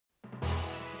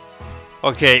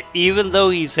Okay, even though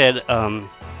he said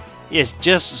it's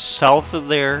just south of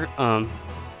there,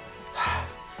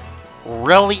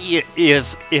 really it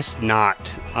is. It's not.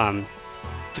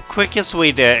 The quickest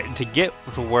way to get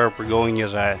to where we're going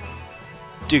is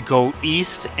to go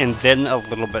east and then a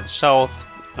little bit south.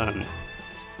 Um,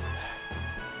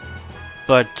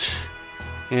 but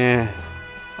yeah,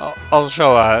 I'll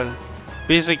show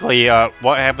basically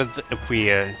what happens if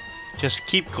we just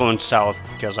keep going south,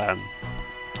 because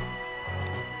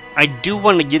I do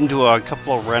want to get into a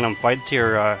couple of random fights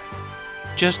here,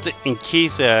 just in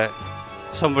case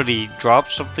somebody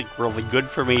drops something really good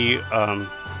for me.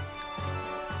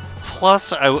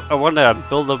 Plus, I want to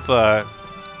build up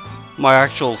my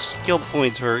actual skill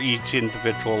points for each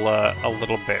individual a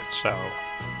little bit, so.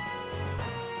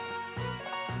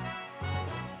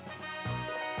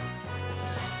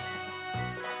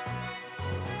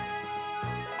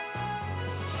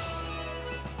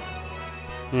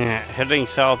 Yeah, heading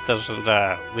south doesn't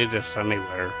lead us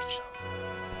anywhere, so.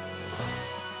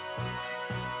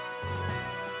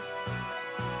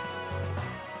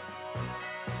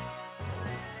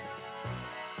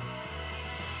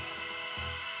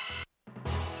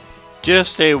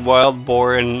 Just a wild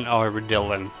boar and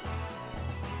armadillo.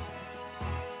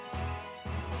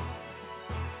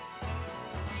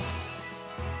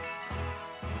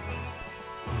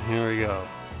 Here we go.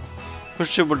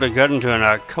 Wish I would have gotten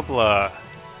to a couple of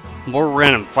more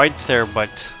random fights there,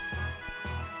 but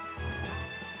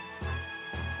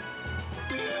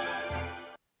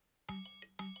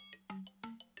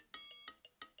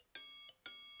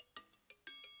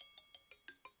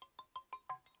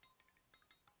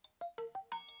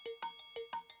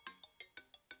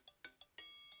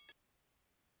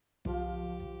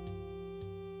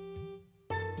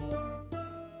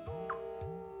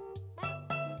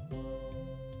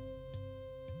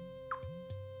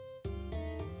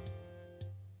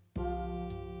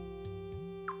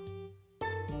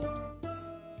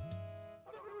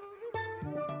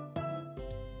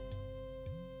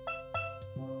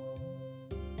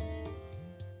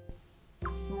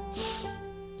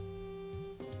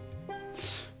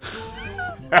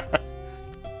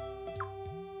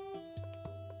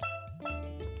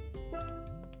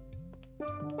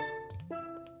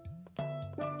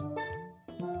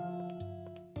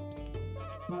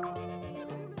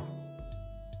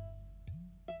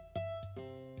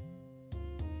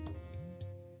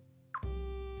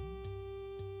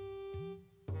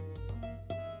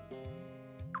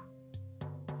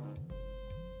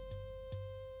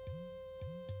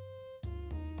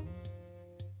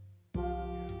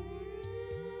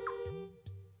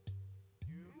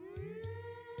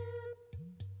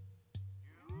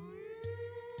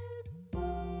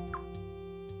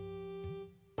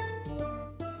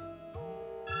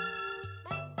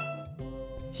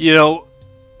you know,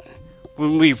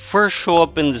 when we first show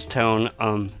up in this town,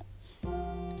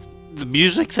 the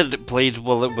music that it plays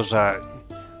while it was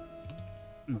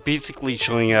basically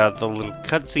showing the little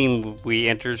cutscene we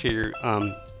entered here,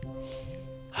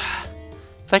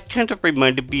 that kind of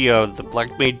reminded me of the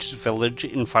Black Mage's Village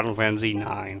in Final Fantasy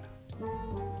IX.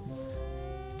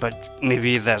 But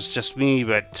maybe that's just me,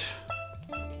 but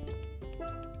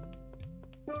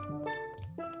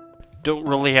don't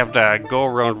really have to go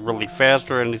around really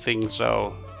fast or anything,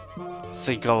 so I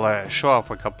think I'll show off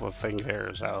a couple of things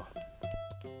here, so.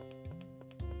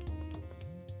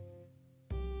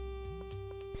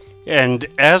 And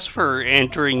as for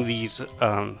entering these,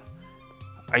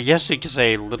 I guess you could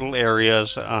say little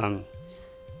areas,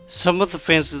 some of the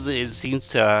fences it seems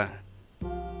to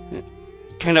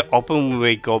kind of open when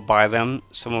we go by them,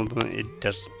 some of them it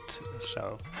doesn't,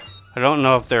 so. I don't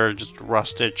know if they're just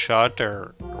rusted shut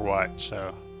or what,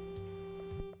 so.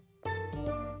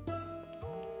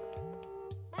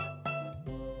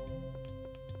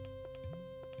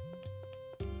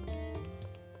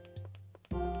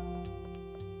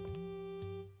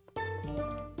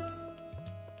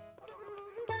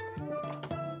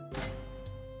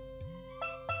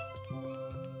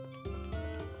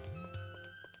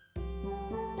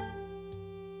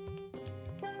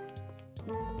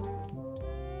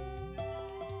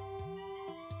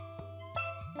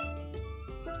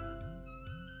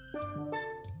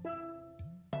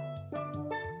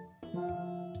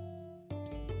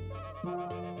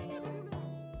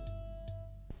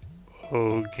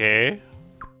 Okay.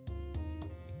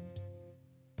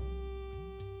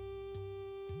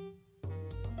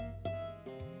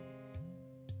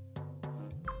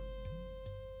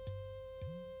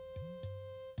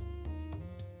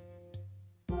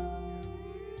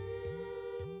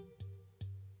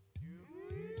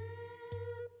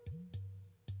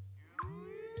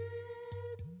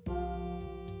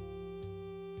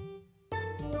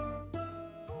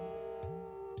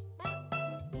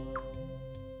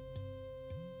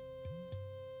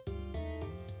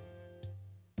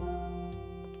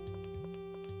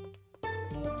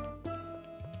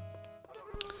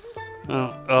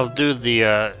 I'll do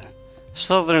the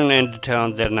southern end of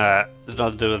town, then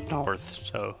I'll do the north.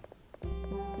 So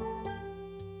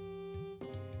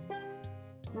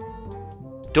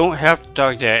don't have to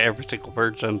talk to every single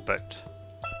person, but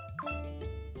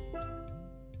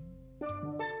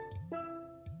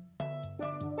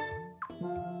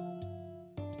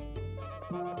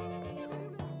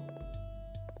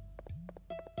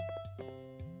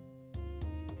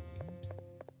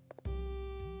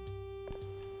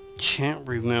can't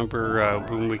remember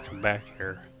when we come back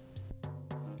here.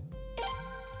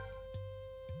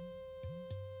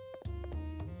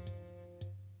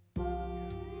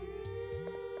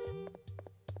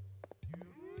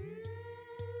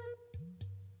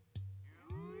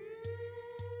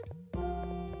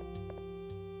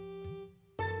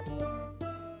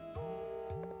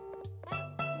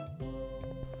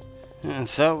 I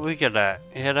thought we could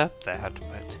head up that,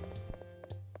 but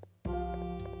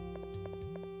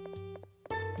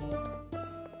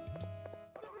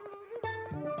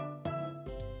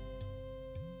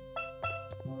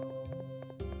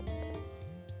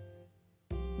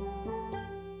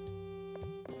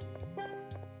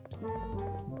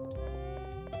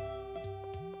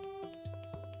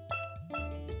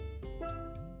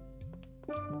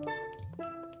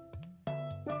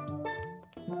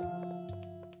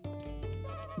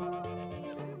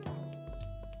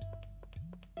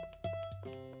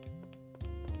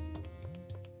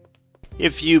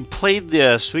if you played the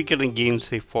Suikoden games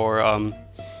before,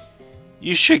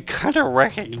 you should kind of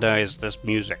recognize this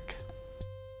music.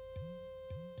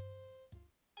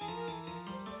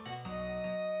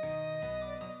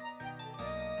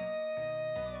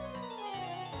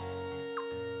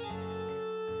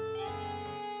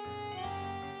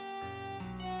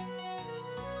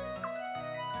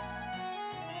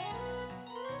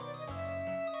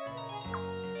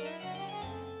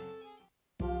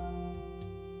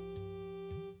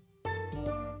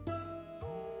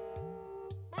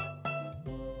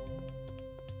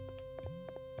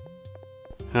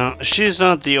 She's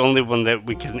not the only one that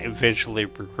we can eventually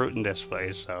recruit in this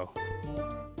way, so...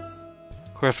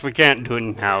 Of course, we can't do it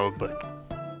now, but...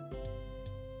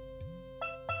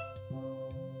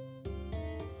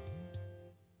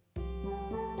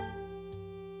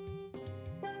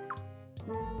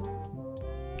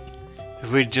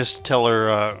 If we just tell her,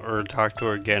 or talk to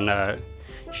her again,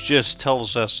 she just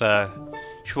tells us,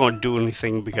 she won't do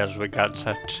anything because we got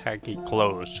such tacky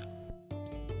clothes.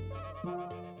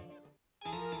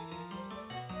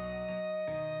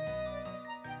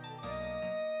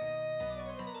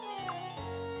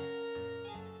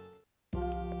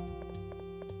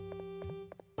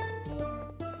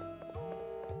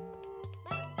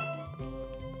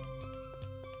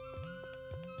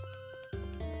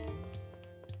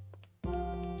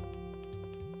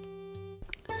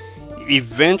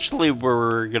 Eventually,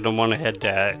 we're gonna want to head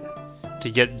to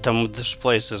get done with this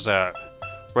place is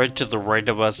right to the right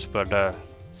of us, but of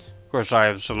course I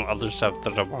have some other stuff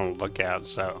that I want to look at,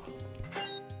 so.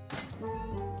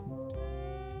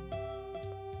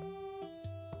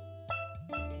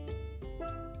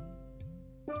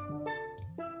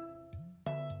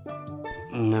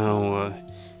 No,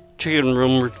 chicken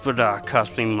rumors would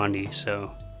cost me money,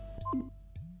 so.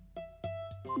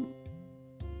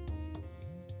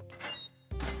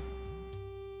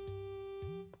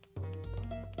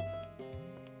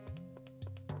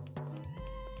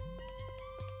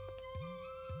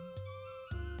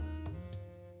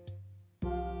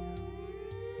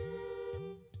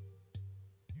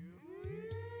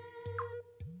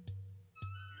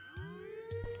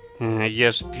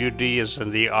 Yes, beauty is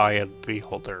in the eye of the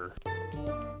beholder.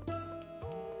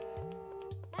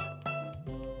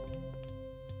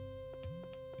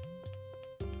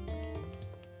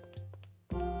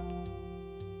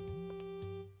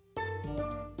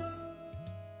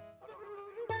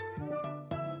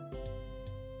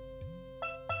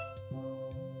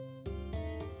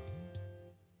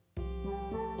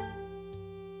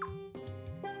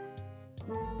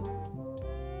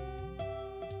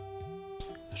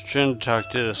 Trying to talk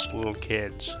to this little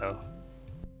kid, so.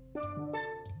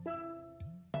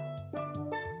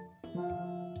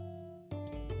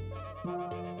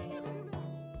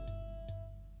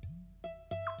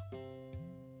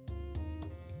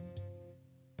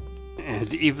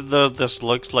 And even though this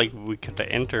looks like we could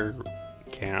enter,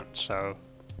 we can't, so.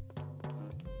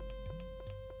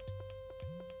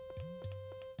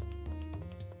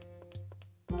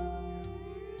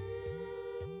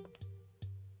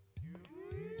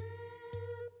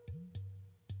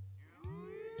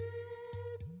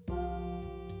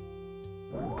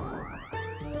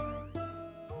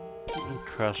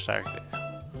 Cross-sector.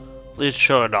 least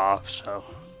show it off, so.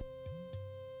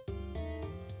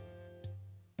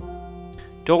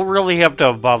 Don't really have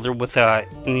to bother with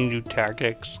any new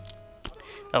tactics.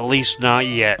 At least not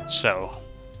yet, so.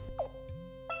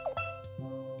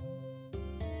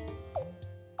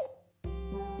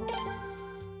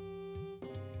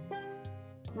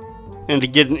 And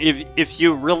again, if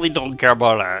you really don't care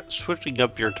about switching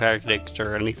up your tactics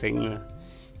or anything,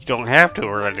 you don't have to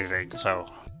or anything, so.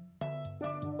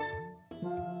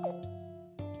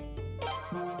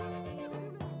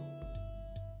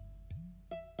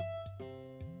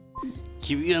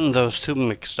 Keep getting those two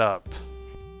mixed up.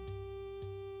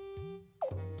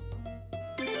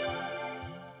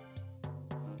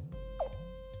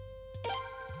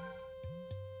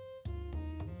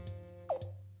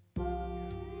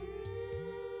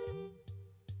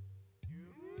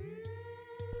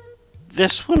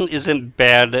 This one isn't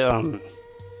bad,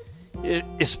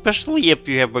 especially if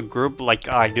you have a group like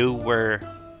I do, where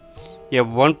you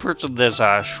have one person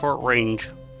that's short range,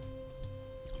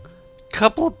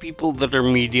 couple of people that are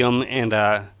medium, and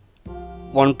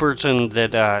one person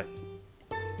that,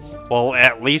 well,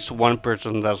 at least one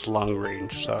person that's long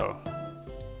range, so.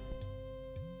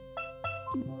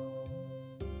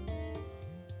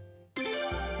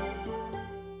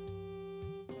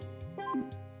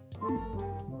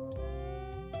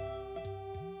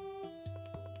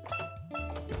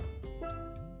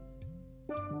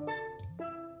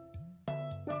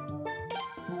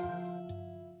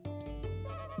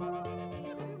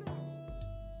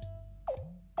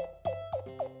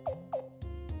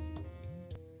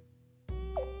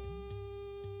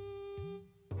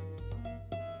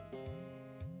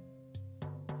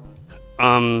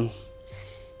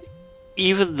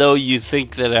 Even though you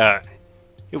think that,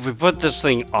 if we put this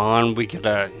thing on, we could,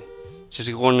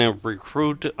 just go in and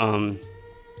recruit,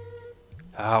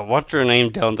 what's her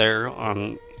name down there?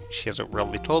 She hasn't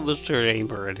really told us her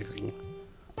name or anything.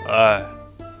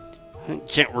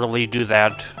 Can't really do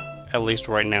that, at least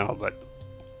right now, but.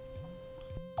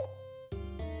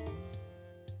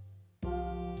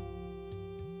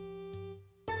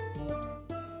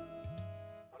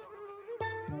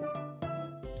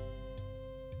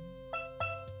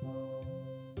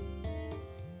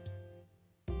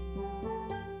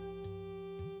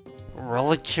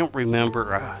 Really can't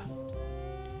remember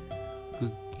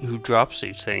who drops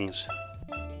these things.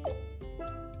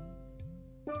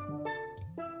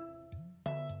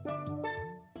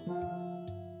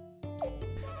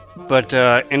 But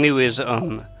anyways,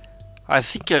 I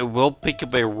think I will pick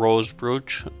up a rose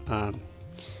brooch,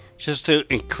 just to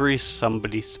increase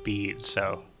somebody's speed.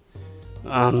 So,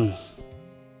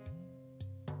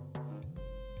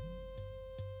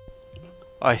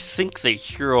 I think the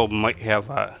hero might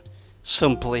have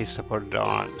some place to put it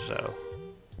on, so.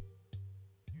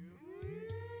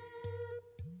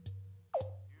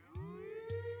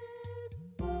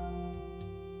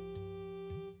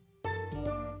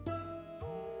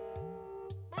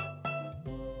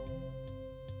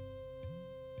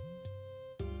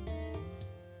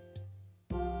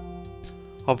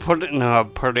 I'll put it in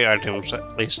party items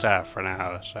at least for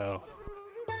now, so.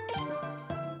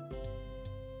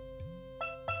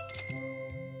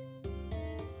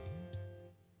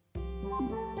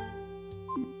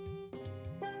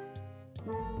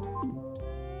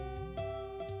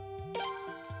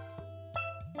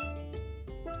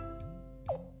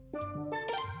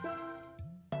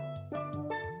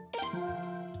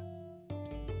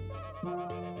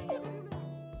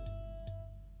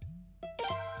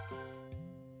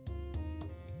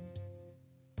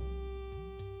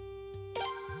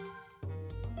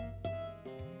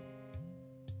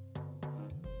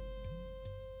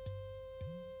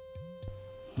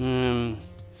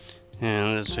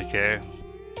 Yeah, that's okay.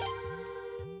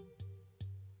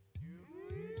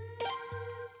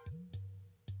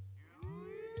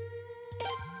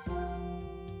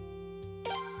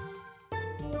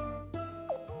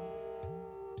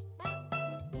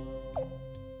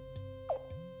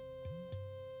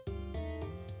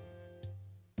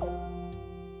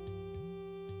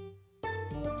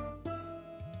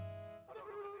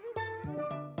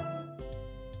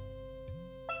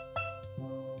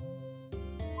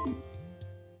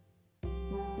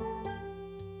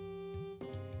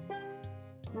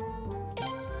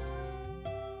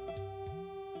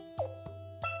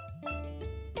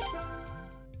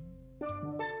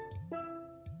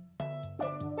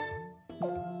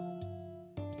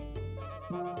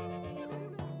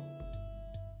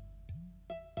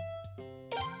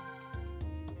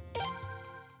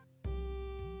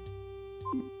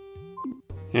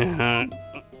 Yeah,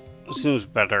 seems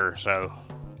better, so.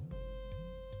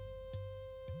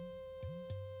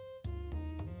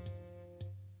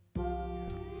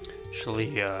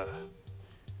 Actually,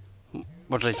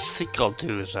 what I think I'll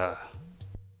do is, I'll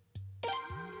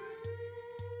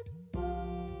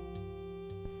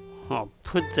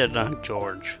put that on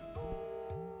George.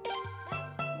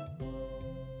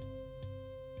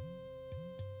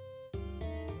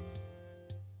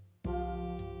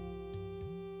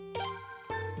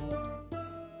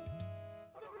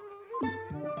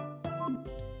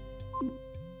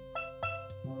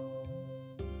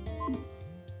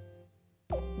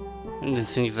 And I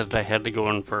think that I had to go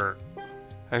in for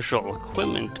actual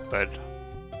equipment, but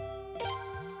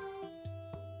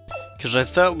because I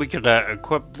thought we could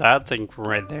equip that thing from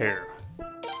right there.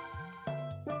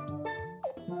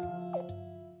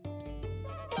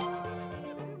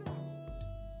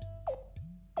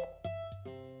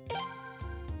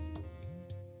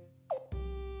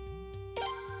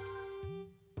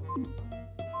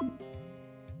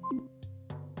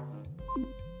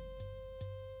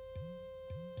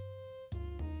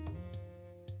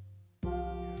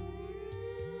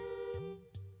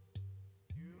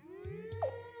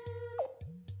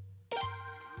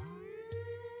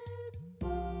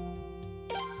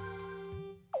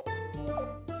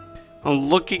 I'm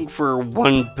looking for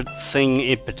one thing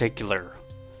in particular.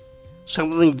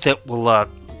 Something that will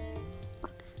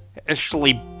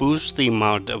actually boost the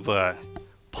amount of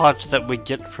pots that we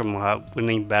get from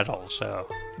winning battles. So